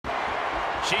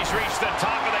She's reached the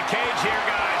top of the cage here,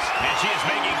 guys. And she is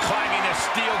making climbing the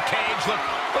steel cage look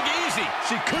easy.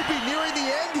 She could be nearing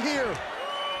the end here.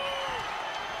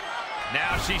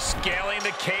 Now she's scaling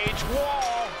the cage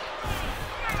wall.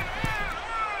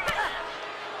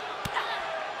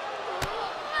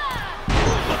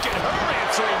 Look at her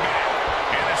answering back.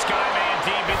 And the Sky may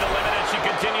indeed be the limit as she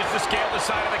continues to scale the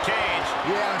side of the cage.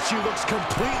 Yeah, she looks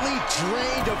completely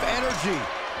drained of energy.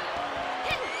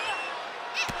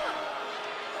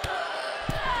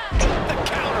 The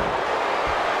counter.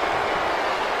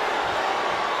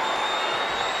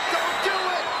 Don't do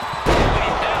it!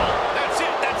 Holy hell. That's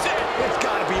it. That's it. It's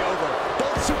got to be over.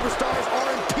 Both superstars are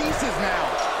in pieces now.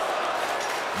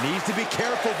 Needs to be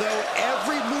careful, though.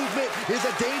 Every movement is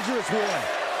a dangerous one.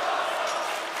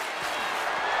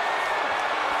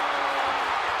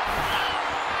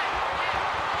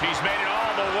 She's made it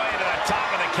all the way to the top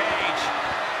of the cage.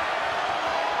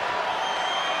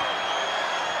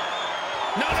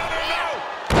 No, no, no, no!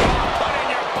 Putting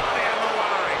your body on the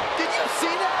line. Did you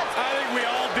see that? I think we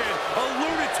all did. A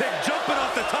lunatic jumping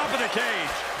off the top of the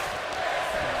cage.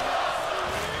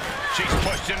 She's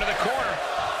pushed into the corner.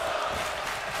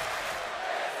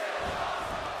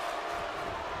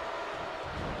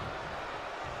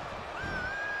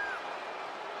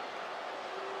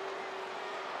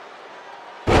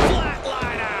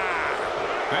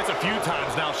 That's a few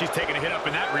times now she's taken a hit up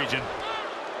in that region.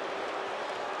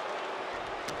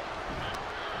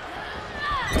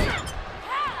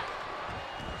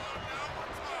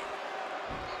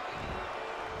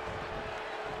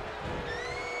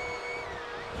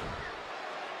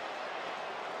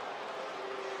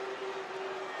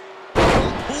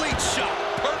 Complete shot.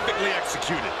 Perfectly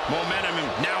executed. Momentum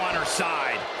now on her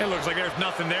side. It looks like there's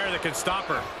nothing there that can stop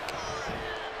her.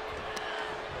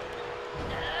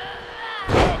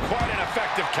 Quite an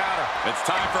effective counter. It's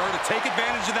time for her to take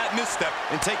advantage of that misstep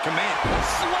and take command.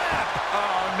 Slap!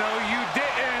 Oh, no, you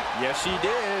didn't. Yes, she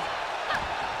did.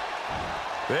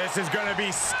 This is going to be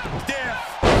stiff.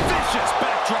 Vicious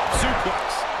backdrop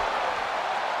suplex.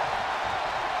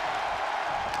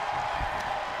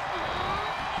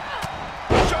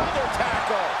 Shoulder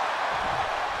tackle.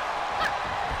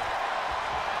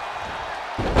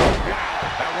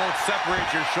 Wow, that won't separate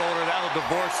your shoulder. That'll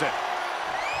divorce it.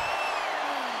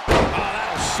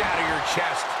 Shatter your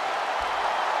chest.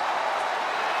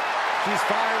 She's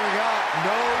firing up,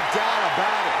 no doubt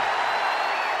about it.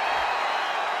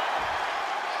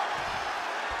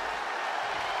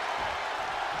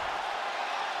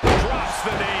 Drops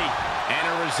the knee. And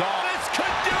a result. This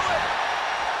could do it.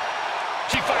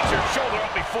 She fights her shoulder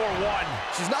up before one.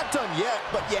 She's not done yet,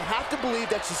 but you have to believe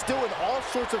that she's still in all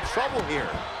sorts of trouble here.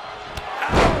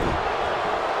 Ow!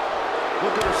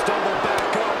 Look at her stumble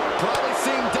back up, probably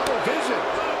seeing double vision.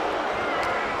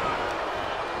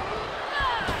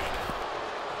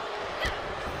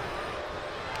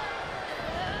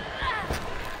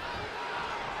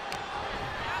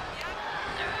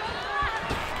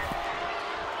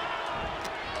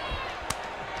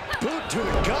 Boot to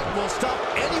the gut will stop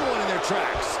anyone in their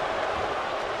tracks.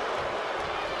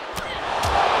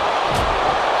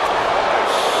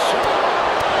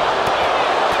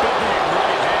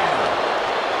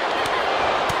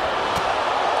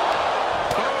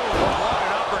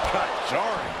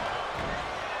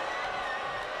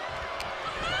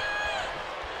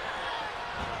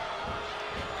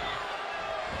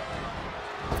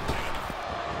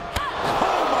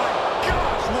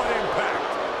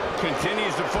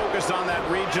 Continues to focus on that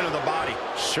region of the body.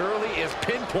 Shirley is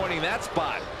pinpointing that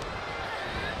spot.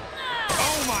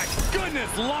 Oh my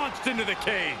goodness, launched into the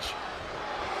cage.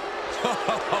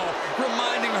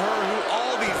 Reminding her who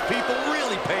all these people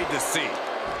really paid to see.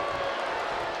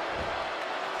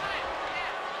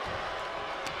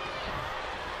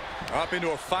 Up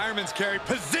into a fireman's carry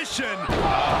position.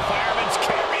 Fireman's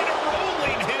carry into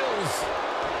rolling hills.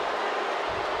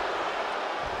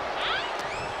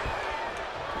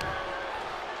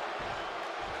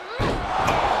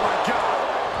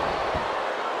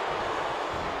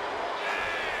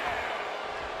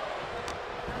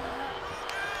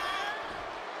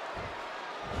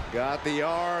 Got the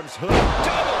arms hooked.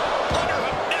 Double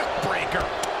underhook neck breaker.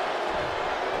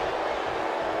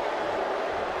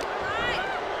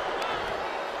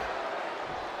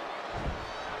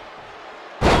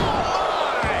 Oh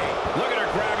my! Look at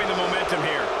her grabbing the momentum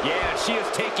here. Yeah, she is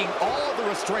taking all the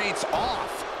restraints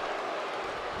off.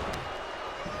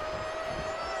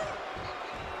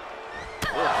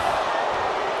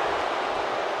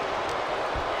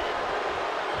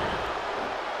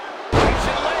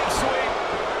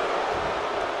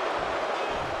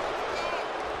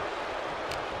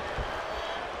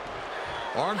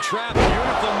 Arm trap.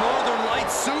 Beautiful Northern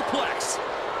Lights suplex.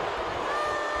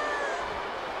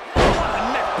 What a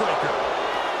neck breaker.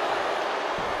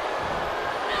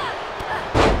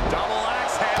 Double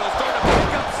axe handle starting to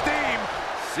pick up steam.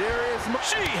 Serious.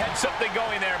 She had something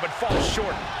going there, but falls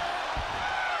short.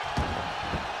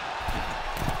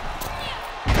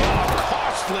 Oh,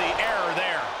 costly error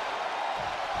there.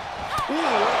 Ooh,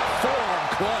 what a forearm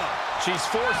club. She's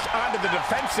forced onto the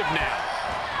defensive now.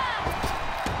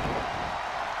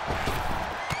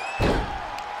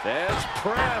 That's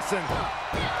press and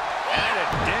added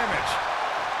damage.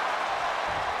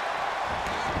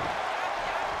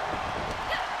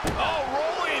 Oh,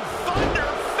 rolling thunder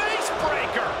face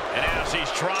breaker. And now she's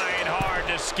trying hard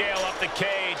to scale up the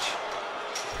cage.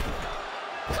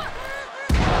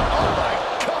 Oh my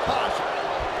gosh.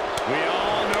 We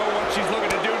all know what she's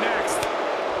looking to do next.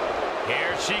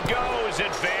 Here she goes,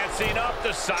 advancing up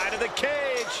the side of the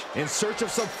cage. In search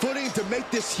of some footing to make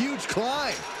this huge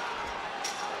climb.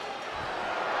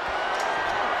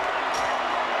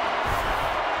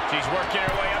 She's working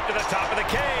her way up to the top of the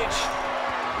cage.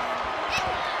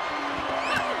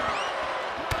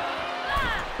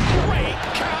 Great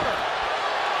counter.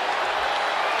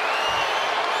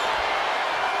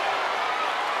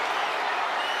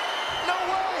 No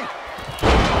way!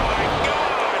 Oh, my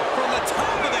God. From the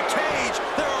top of the cage,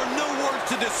 there are no words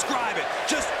to describe it.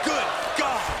 Just good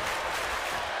God.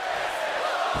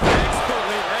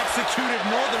 Expertly executed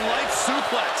Northern Lights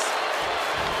suplex.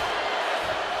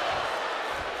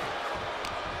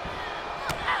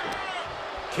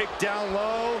 Kick down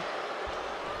low.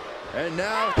 And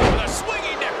now With a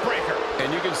swinging neck breaker.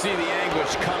 And you can see the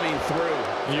anguish coming through.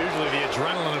 Usually the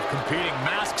adrenaline of competing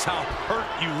masks how hurt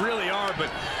you really are,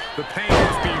 but the pain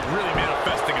must be really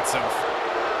manifesting itself.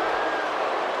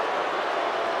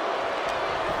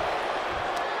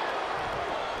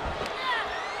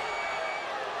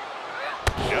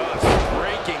 Just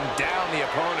breaking down the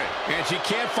opponent. And she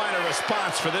can't find a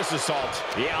response for this assault.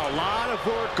 yeah, a lot of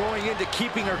work going into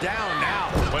keeping her down now.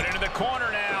 Put into the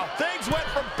corner now. Things went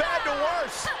from bad to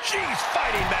worse. She's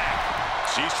fighting back.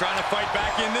 She's trying to fight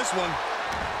back in this one.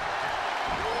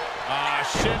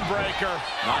 Shin breaker.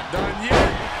 Not done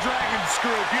yet. Dragon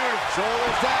screw, beautiful.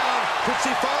 Shoulders down. Could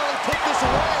she finally put this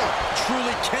away?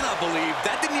 Truly cannot believe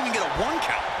that didn't even get a 1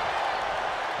 count.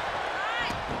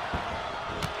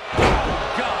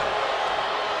 God.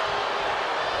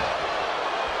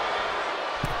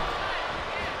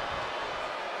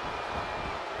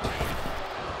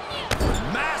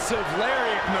 Massive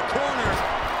lariat in the corner.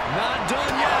 Not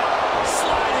done yet.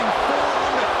 Sliding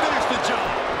forearm to finish the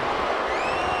job.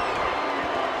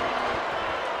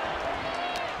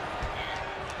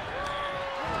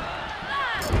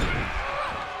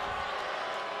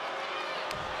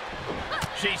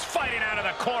 She's fighting out of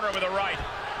the corner with a right.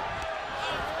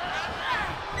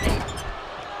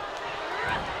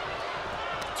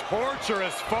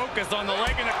 Torturous focus on the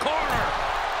leg in the corner.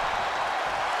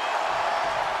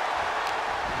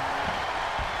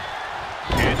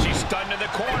 And she's stunned in the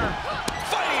corner.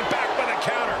 Fighting back with a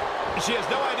counter. She has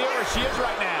no idea where she is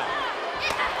right now.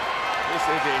 This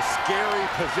is a scary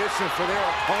position for their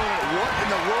opponent. What in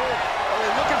the world are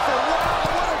they looking for? Wow,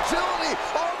 what agility!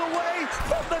 All the way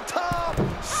from the top!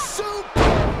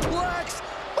 Superplex!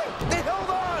 Wait, they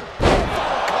held on!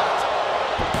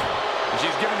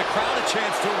 She's giving the crowd a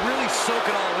chance to really soak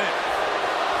it all in.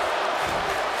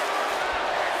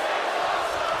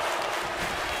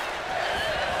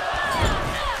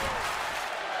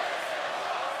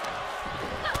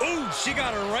 Ooh, she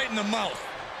got her right in the mouth.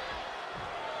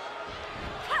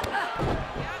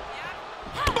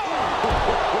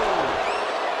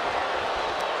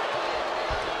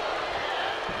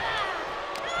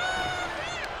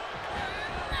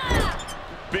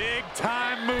 Big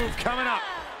time move coming up.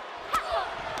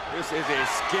 This is a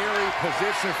scary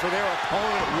position for their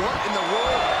opponent. What in the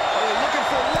world are they looking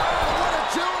for? Wow, what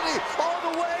agility! All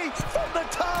the way from the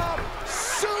top!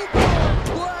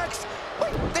 Superplex!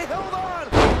 Wait, they held on!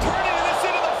 Turning this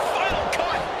into the final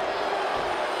cut.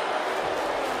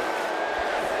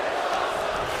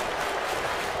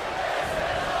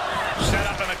 Set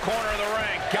up in the corner of the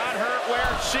ring. Got her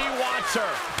where she wants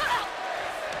her.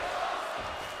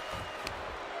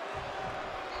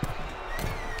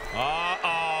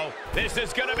 Uh-oh. This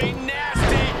is going to be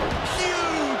nasty.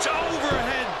 Huge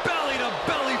overhead belly to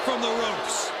belly from the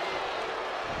ropes.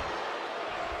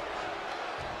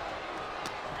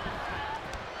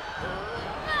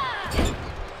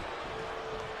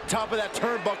 Top of that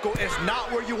turnbuckle is not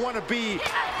where you want to be. Look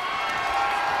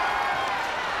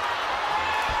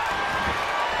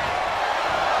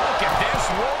at this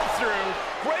roll through.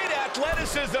 Great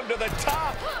athleticism to the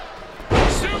top.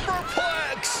 Super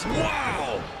superplex.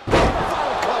 Wow.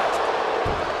 Final cut.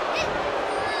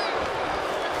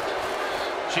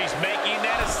 She's making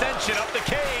that ascension up the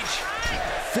cage.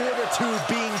 Fortitude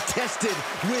being tested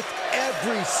with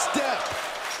every step.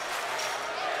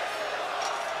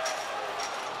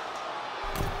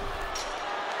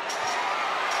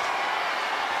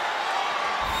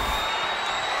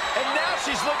 And now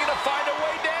she's looking to find a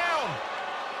way down.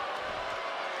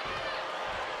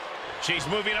 She's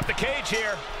moving up the cage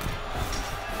here.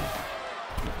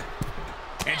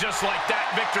 And just like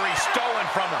that, victory stolen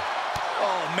from her.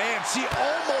 Oh, man, she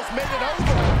almost made it over.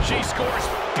 She scores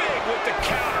big with the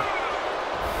counter.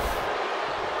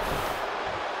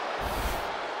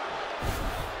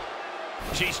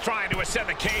 She's trying to ascend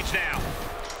the cage now.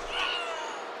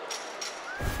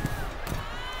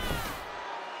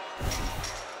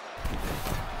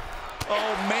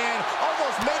 Oh, man,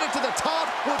 almost made it to the top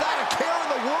without a care in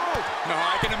the world. No,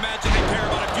 I can imagine they care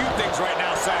about a few things right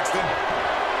now, Saxton.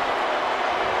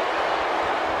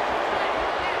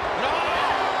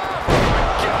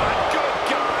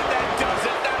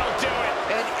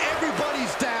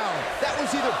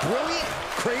 Either brilliant,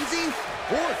 crazy,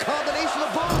 or a combination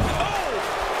of both. Oh!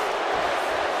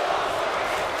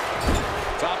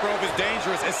 Top rope is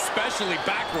dangerous, especially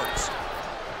backwards.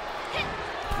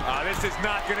 This is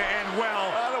not going to end well.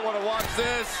 I don't want to watch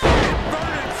this.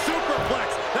 Inverted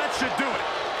superplex. That should do it.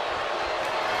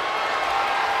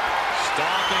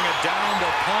 Stalking a downed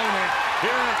opponent.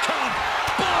 Here it comes.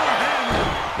 Boom!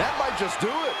 That might just do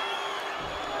it.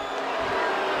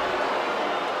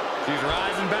 She's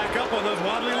rising back up on those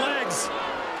wobbly legs.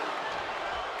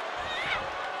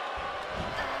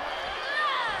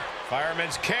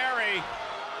 Fireman's carry.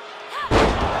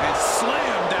 And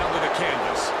slam down to the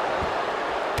canvas.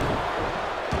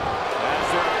 As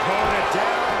their opponent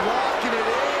down, locking it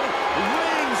in.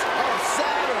 Rings of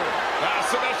Saturn.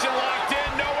 Submission locked in.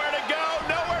 Nowhere to go.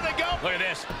 Nowhere to go. Look at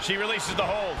this. She releases the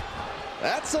hold.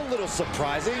 That's a little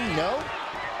surprising, no?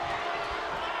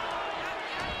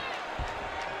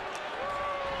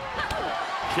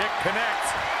 Kick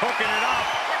connects, hooking it up.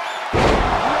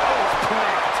 Rose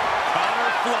plant.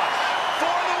 Counter flush. For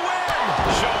the win.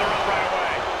 Shoulder up right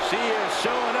away. She is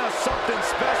showing us something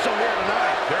special here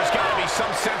tonight. There's got to be some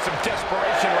sense of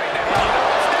desperation right now. You know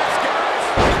what's next, guys?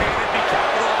 Can it be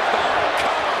capitalized on?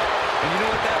 Come on. And you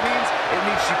know what that means? It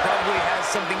means she probably has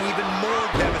something even more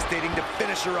devastating to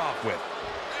finish her off with.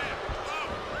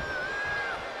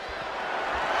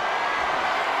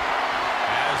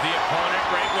 As the opponent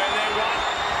right where they want.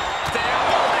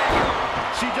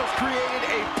 She just created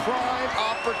a prime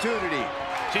opportunity.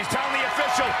 She's telling the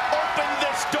official, open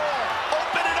this door.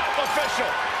 Open it up, official.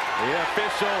 The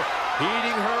official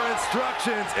heeding her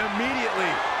instructions immediately.